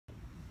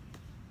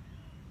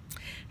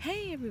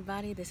Hey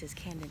everybody, this is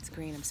Candace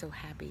Green. I'm so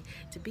happy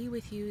to be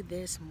with you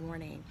this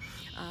morning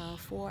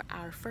for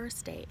our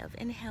first day of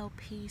Inhale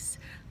Peace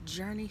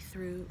Journey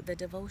Through the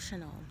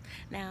Devotional.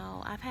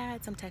 Now, I've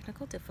had some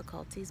technical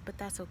difficulties, but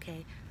that's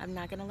okay. I'm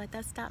not going to let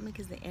that stop me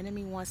because the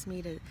enemy wants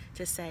me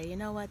to say, you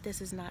know what,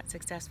 this is not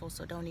successful,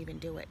 so don't even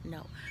do it.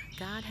 No,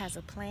 God has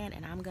a plan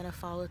and I'm going to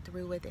follow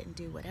through with it and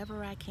do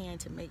whatever I can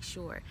to make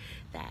sure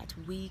that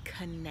we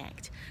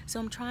connect. So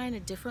I'm trying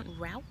a different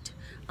route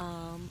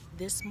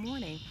this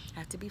morning. I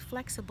have to be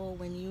flexible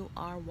when you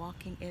are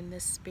walking in the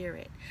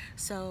Spirit.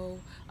 So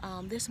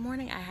this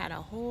morning I had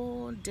a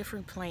whole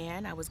different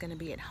plan. I was going to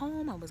be at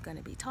home. I was going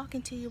to be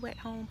talking to you at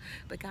home,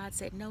 but God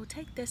said, no,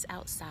 take this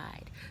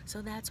outside.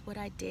 So that's what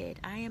I did.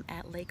 I am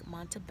at Lake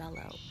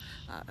Montebello,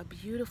 a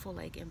beautiful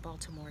lake in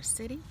Baltimore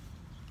City.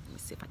 Let me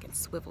see if I can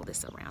swivel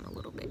this around a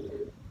little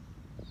bit.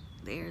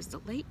 There's the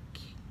lake.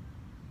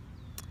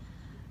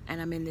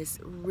 And I'm in this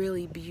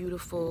really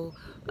beautiful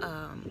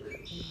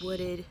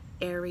wooded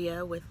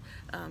area with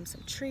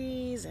some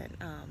trees, and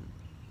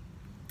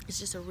it's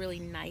just a really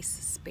nice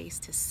space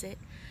to sit,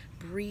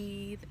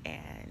 breathe,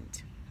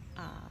 and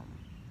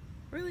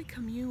really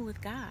commune with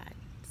God.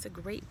 It's a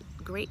great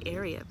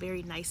area,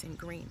 very nice and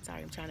green.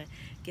 Sorry, I'm trying to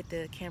get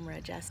the camera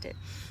adjusted.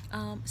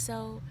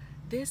 So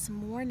this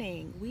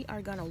morning we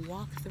are gonna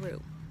walk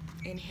through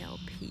Inhale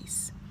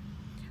Peace.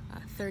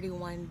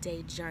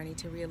 31-day journey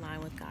to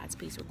realign with God's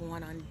peace. We're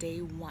going on day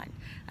 1.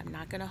 I'm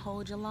not going to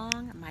hold you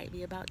long. It might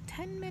be about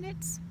 10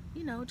 minutes,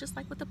 you know, just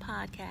like with the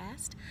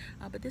podcast.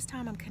 But this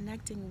time I'm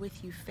connecting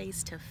with you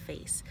face to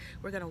face.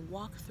 We're going to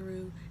walk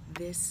through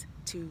this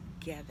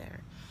together.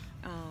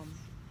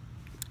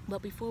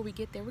 But before we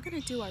get there, we're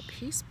going to do our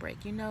peace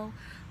break. You know,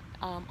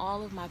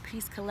 all of my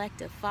Peace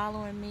Collective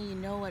following me, you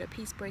know what a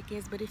peace break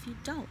is. But if you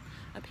don't,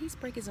 a peace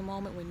break is a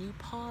moment when you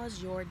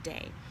pause your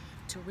day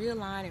to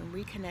realign and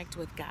reconnect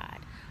with God.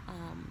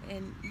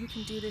 And you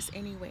can do this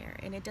anywhere,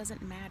 and it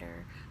doesn't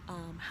matter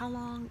how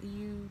long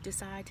you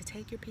decide to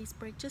take your peace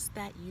break, just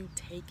that you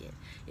take it.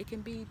 It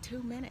can be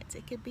 2 minutes,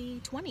 it could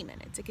be 20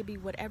 minutes, it could be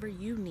whatever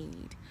you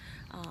need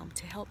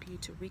to help you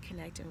to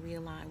reconnect and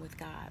realign with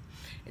God.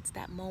 It's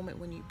that moment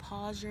when you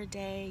pause your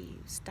day, you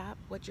stop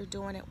what you're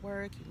doing at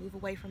work, you move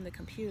away from the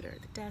computer,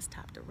 the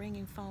desktop, the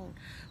ringing phone,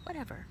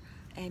 whatever,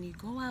 and you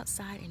go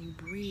outside and you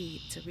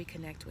breathe to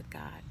reconnect with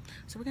God.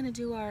 So we're going to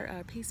do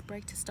our peace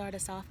break to start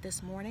us off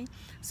this morning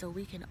so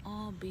we can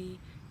all be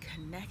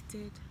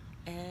connected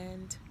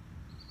and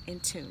in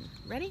tune.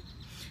 Ready?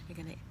 You're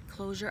going to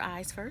close your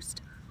eyes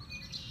first.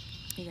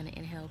 You're going to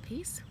inhale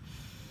peace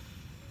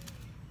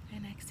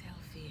and exhale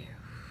fear.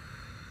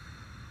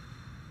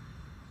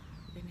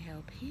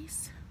 Inhale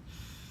peace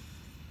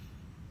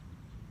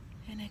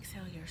and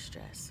exhale your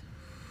stress.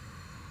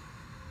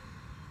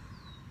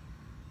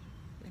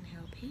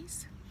 Inhale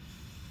peace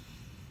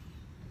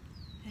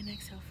and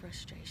exhale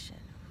frustration.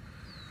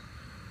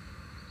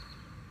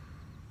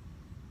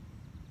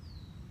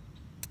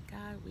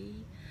 God,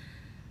 we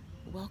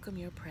welcome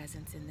your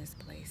presence in this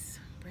place.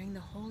 Bring the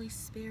Holy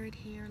Spirit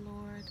here,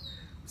 Lord,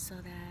 so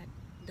that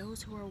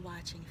those who are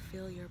watching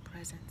feel your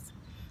presence.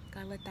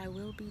 God, let thy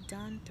will be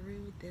done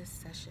through this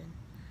session,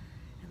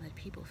 and let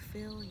people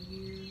feel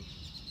you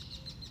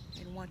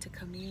and want to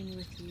commune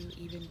with you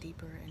even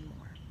deeper and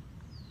more.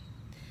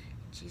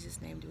 In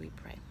Jesus' name do we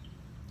pray.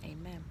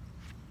 Amen.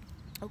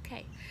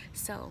 Okay,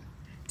 so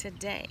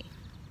today,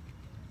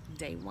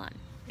 day 1,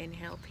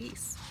 Inhale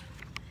Peace.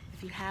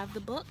 If you have the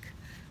book,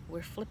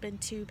 we're flipping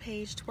to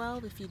page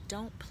 12. If you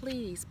don't,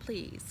 please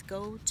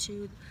go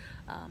to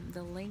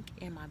the link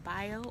in my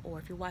bio, or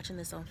if you're watching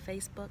this on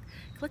Facebook,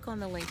 click on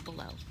the link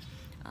below.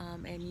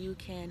 And you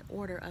can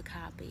order a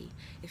copy.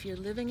 If you're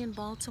living in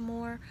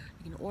Baltimore,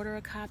 you can order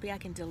a copy. I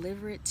can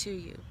deliver it to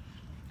you.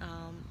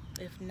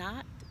 If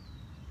not,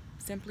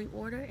 simply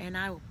order, and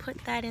I will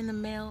put that in the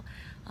mail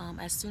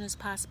as soon as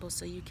possible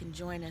so you can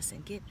join us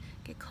and get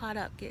caught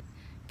up, get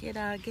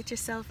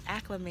yourself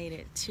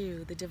acclimated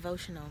to the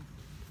devotional.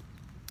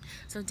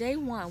 So day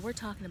 1, we're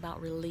talking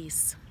about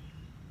release.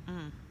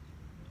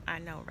 I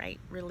know, right?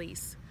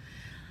 Release.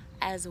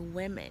 As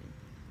women,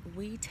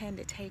 we tend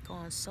to take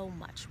on so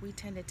much. We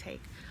tend to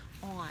take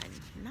on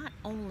not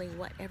only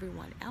what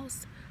everyone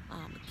else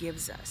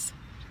gives us,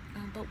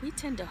 but we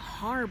tend to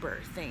harbor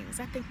things.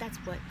 I think that's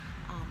what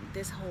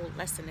this whole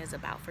lesson is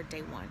about for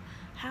day 1.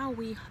 How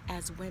we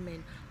as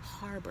women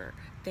harbor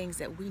things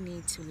that we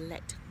need to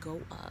let go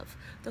of.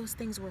 Those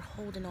things we're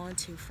holding on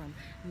to from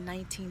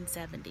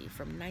 1970,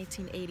 from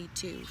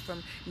 1982, from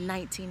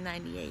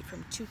 1998,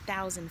 from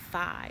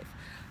 2005.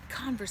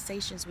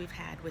 Conversations we've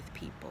had with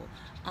people,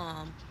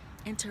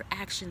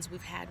 interactions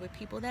we've had with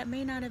people that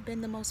may not have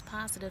been the most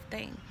positive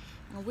thing.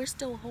 We're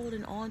still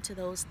holding on to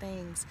those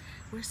things.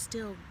 We're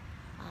still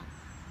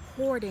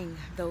hoarding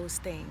those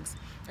things.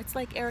 It's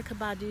like Erykah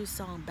Badu's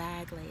song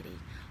Bag Lady.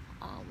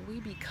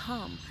 We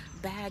become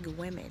bag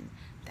women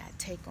that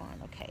take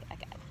on, okay, I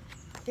got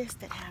this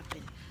that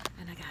happened,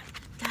 and I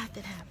got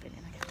that happened,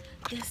 and I got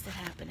this that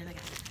happened, and I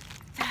got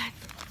that,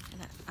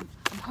 and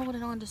I'm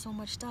holding on to so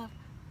much stuff.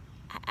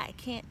 I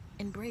can't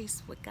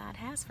embrace what God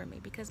has for me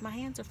because my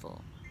hands are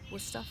full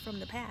with stuff from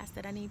the past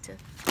that I need to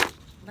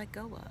let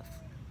go of.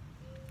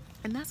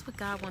 And that's what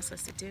God wants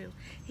us to do.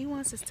 He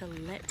wants us to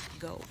let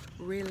go,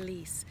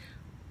 release,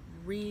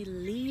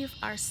 relieve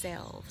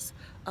ourselves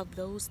of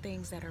those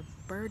things that are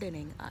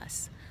burdening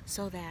us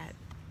so that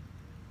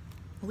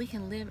we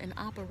can live and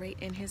operate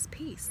in His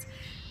peace.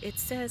 It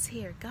says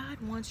here, God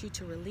wants you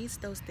to release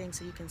those things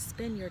so you can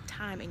spend your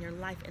time and your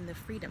life in the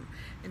freedom,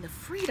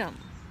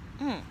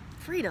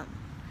 freedom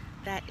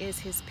that is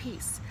His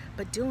peace.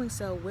 But doing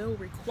so will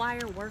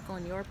require work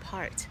on your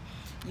part.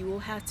 You will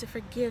have to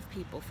forgive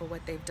people for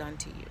what they've done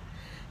to you.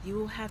 You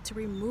will have to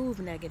remove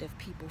negative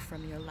people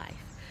from your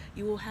life.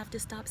 You will have to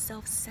stop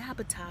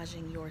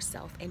self-sabotaging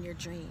yourself and your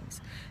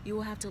dreams. You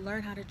will have to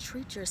learn how to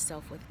treat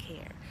yourself with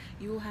care.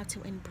 You will have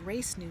to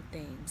embrace new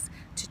things,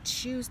 to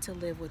choose to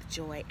live with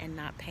joy and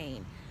not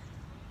pain.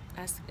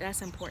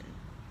 That's important.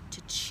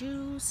 To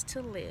choose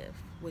to live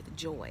with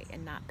joy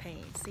and not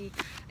pain. See,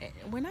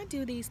 when I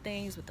do these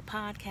things with the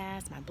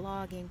podcast, my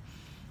blogging,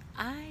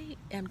 I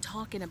am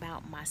talking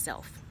about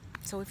myself.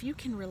 So if you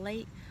can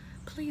relate,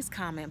 please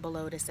comment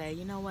below to say,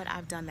 you know what,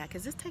 I've done that.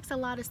 Because this takes a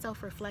lot of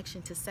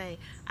self-reflection to say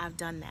I've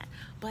done that.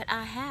 But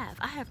I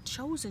have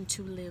chosen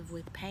to live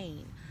with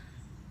pain.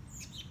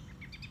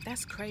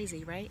 That's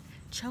crazy, right?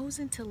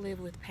 Chosen to live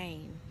with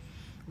pain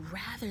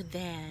rather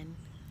than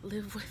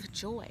live with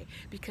joy,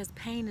 because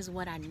pain is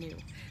what I knew.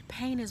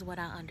 Pain is what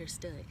I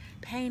understood.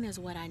 Pain is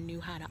what I knew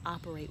how to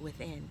operate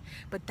within.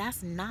 But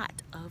that's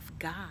not of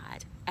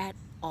God at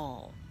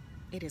all.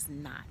 It is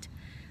not.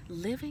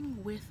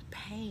 Living with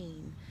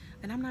pain,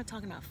 and I'm not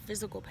talking about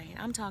physical pain,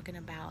 I'm talking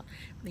about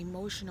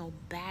emotional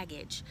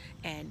baggage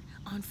and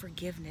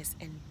unforgiveness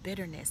and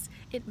bitterness.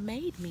 It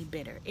made me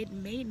bitter. It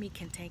made me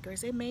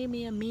cantankerous. It made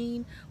me a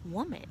mean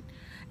woman.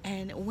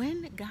 And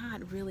when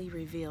God really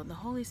revealed, the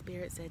Holy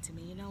Spirit said to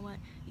me, you know what?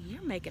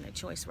 You're making a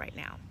choice right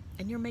now.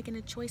 And you're making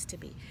a choice to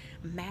be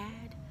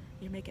mad.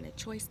 You're making a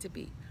choice to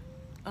be,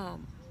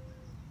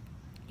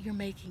 you're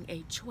making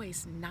a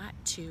choice not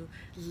to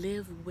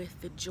live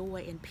with the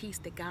joy and peace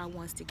that God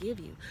wants to give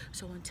you.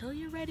 So until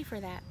you're ready for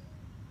that,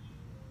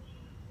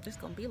 it's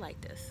going to be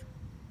like this.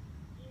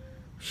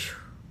 Whew.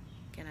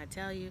 Can I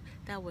tell you,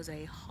 that was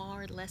a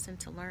hard lesson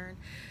to learn.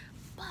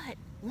 But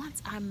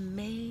once I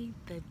made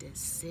the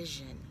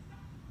decision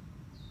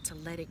to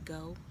let it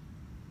go,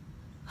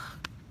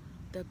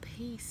 the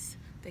peace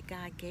that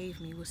God gave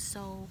me was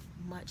so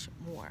much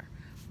more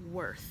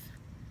worth.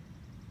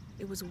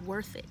 It was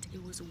worth it.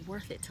 It was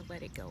worth it to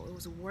let it go. It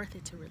was worth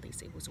it to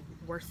release. It was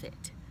worth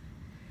it.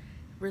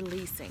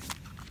 Releasing.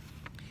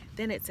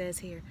 Then it says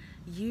here,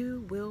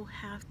 you will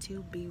have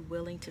to be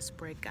willing to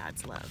spread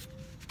God's love.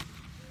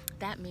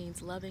 That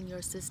means loving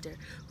your sister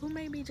who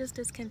may be just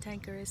as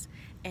cantankerous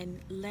and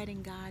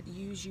letting God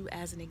use you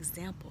as an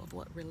example of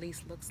what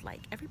release looks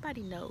like.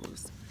 Everybody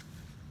knows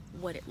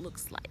what it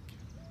looks like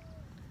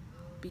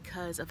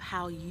because of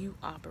how you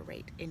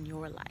operate in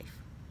your life.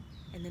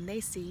 And then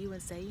they see you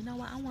and say, you know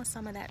what, I want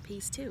some of that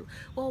peace too.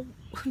 Well,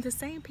 the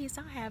same peace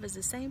I have is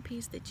the same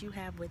peace that you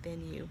have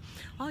within you.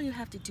 All you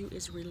have to do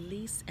is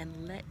release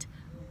and let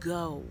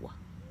go.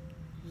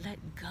 Let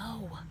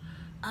go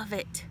of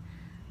it.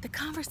 The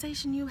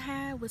conversation you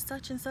had with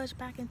such and such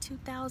back in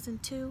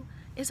 2002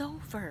 is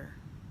over.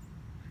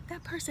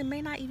 That person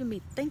may not even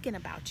be thinking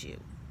about you.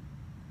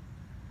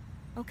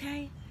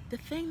 Okay? The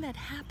thing that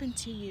happened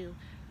to you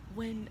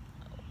when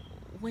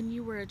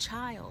you were a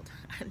child.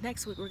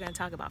 Next week we're going to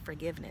talk about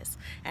forgiveness,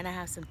 and I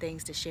have some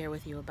things to share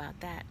with you about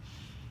that.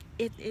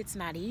 It's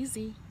not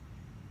easy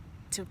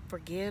to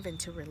forgive and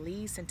to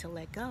release and to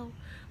let go,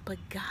 but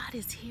God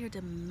is here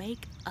to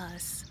make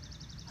us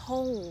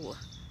whole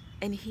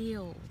and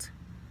healed.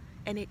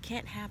 And it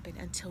can't happen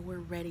until we're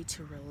ready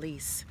to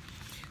release.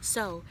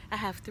 So I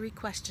have 3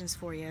 questions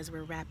for you as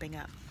we're wrapping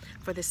up.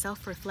 For the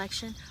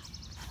self-reflection,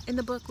 in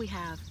the book we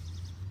have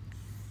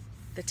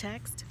the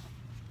text,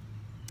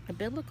 a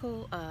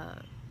biblical,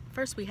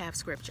 first we have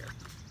scripture.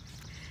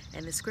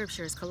 And the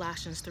scripture is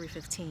Colossians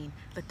 3:15.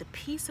 Let the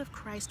peace of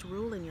Christ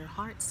rule in your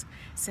hearts,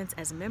 since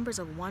as members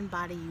of one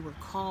body you were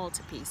called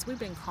to peace. We've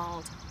been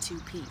called to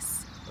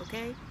peace,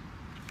 okay?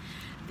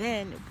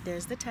 Then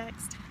there's the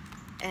text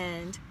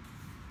and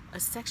a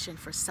section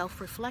for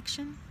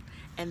self-reflection,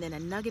 and then a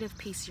nugget of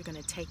peace you're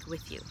going to take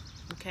with you,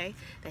 okay,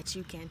 that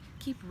you can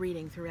keep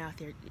reading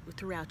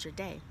throughout your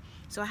day.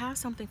 So I have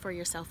something for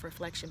your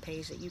self-reflection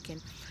page that you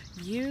can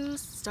use.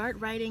 Start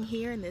writing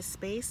here in this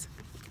space.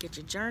 Get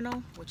your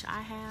journal, which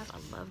I have.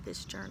 I love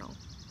this journal.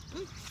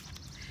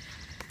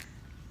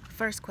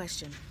 First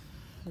question,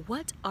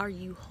 what are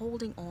you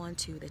holding on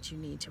to that you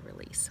need to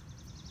release?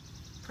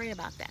 Pray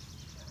about that.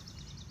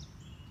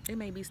 It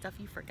may be stuff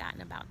you've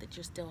forgotten about that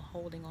you're still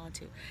holding on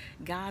to.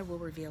 God will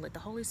reveal it. The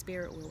Holy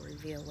Spirit will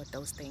reveal what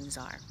those things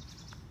are.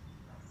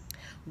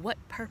 What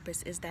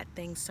purpose is that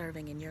thing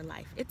serving in your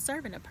life? It's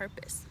serving a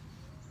purpose.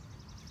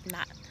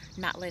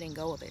 Not letting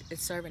go of it.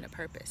 It's serving a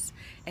purpose.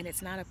 And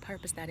it's not a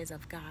purpose that is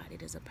of God.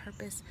 It is a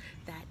purpose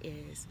that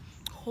is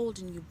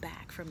holding you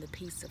back from the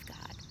peace of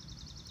God.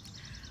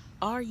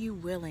 Are you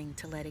willing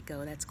to let it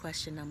go? That's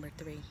question number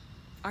 3.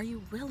 Are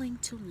you willing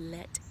to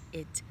let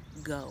it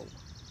go?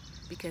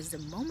 Because the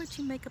moment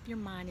you make up your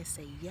mind and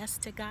say yes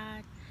to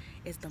God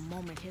is the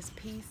moment his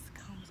peace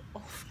comes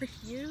over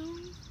you.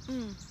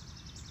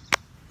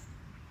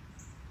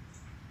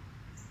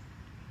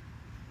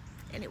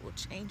 And it will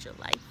change your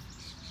life.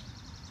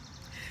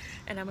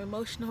 And I'm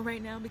emotional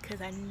right now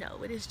because I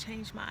know it has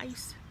changed my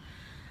life.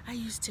 I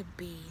used to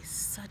be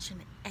such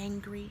an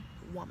angry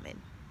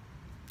woman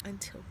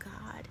until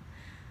God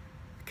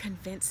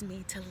convinced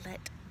me to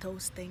let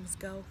those things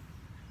go.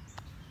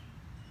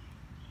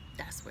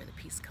 That's where the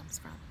peace comes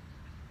from.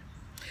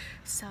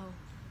 So,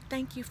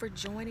 thank you for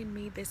joining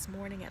me this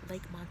morning at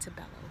Lake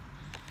Montebello.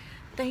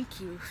 Thank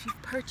you. If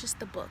you've purchased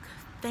the book,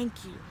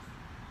 thank you.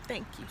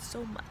 Thank you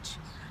so much.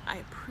 I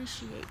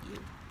appreciate you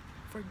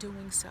for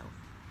doing so.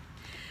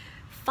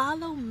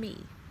 Follow me.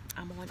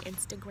 I'm on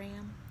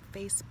Instagram,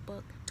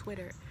 Facebook,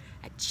 Twitter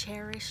at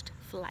Cherished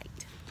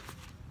Flight.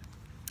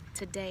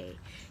 Today,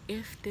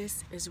 if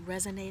this is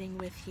resonating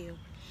with you,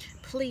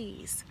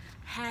 please,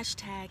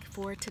 hashtag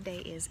for today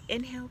is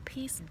Inhale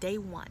Peace Day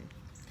 1.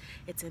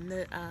 It's in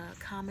the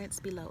comments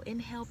below.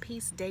 Inhale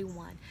Peace Day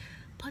 1.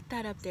 Put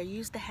that up there.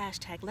 Use the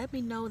hashtag. Let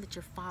me know that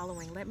you're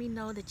following. Let me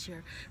know that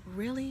you're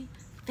really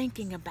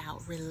thinking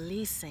about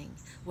releasing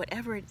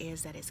whatever it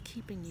is that is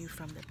keeping you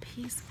from the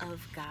peace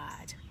of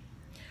God.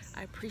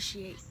 I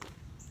appreciate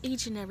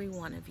each and every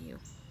one of you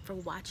for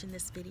watching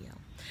this video,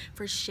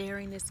 for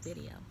sharing this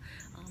video,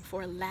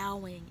 for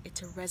allowing it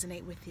to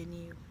resonate within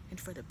you, and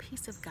for the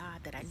peace of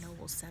God that I know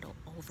will settle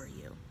over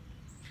you.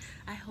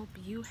 I hope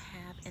you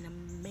have an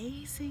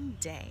amazing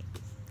day,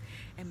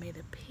 and may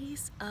the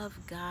peace of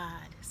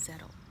God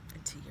settle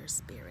into your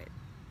spirit.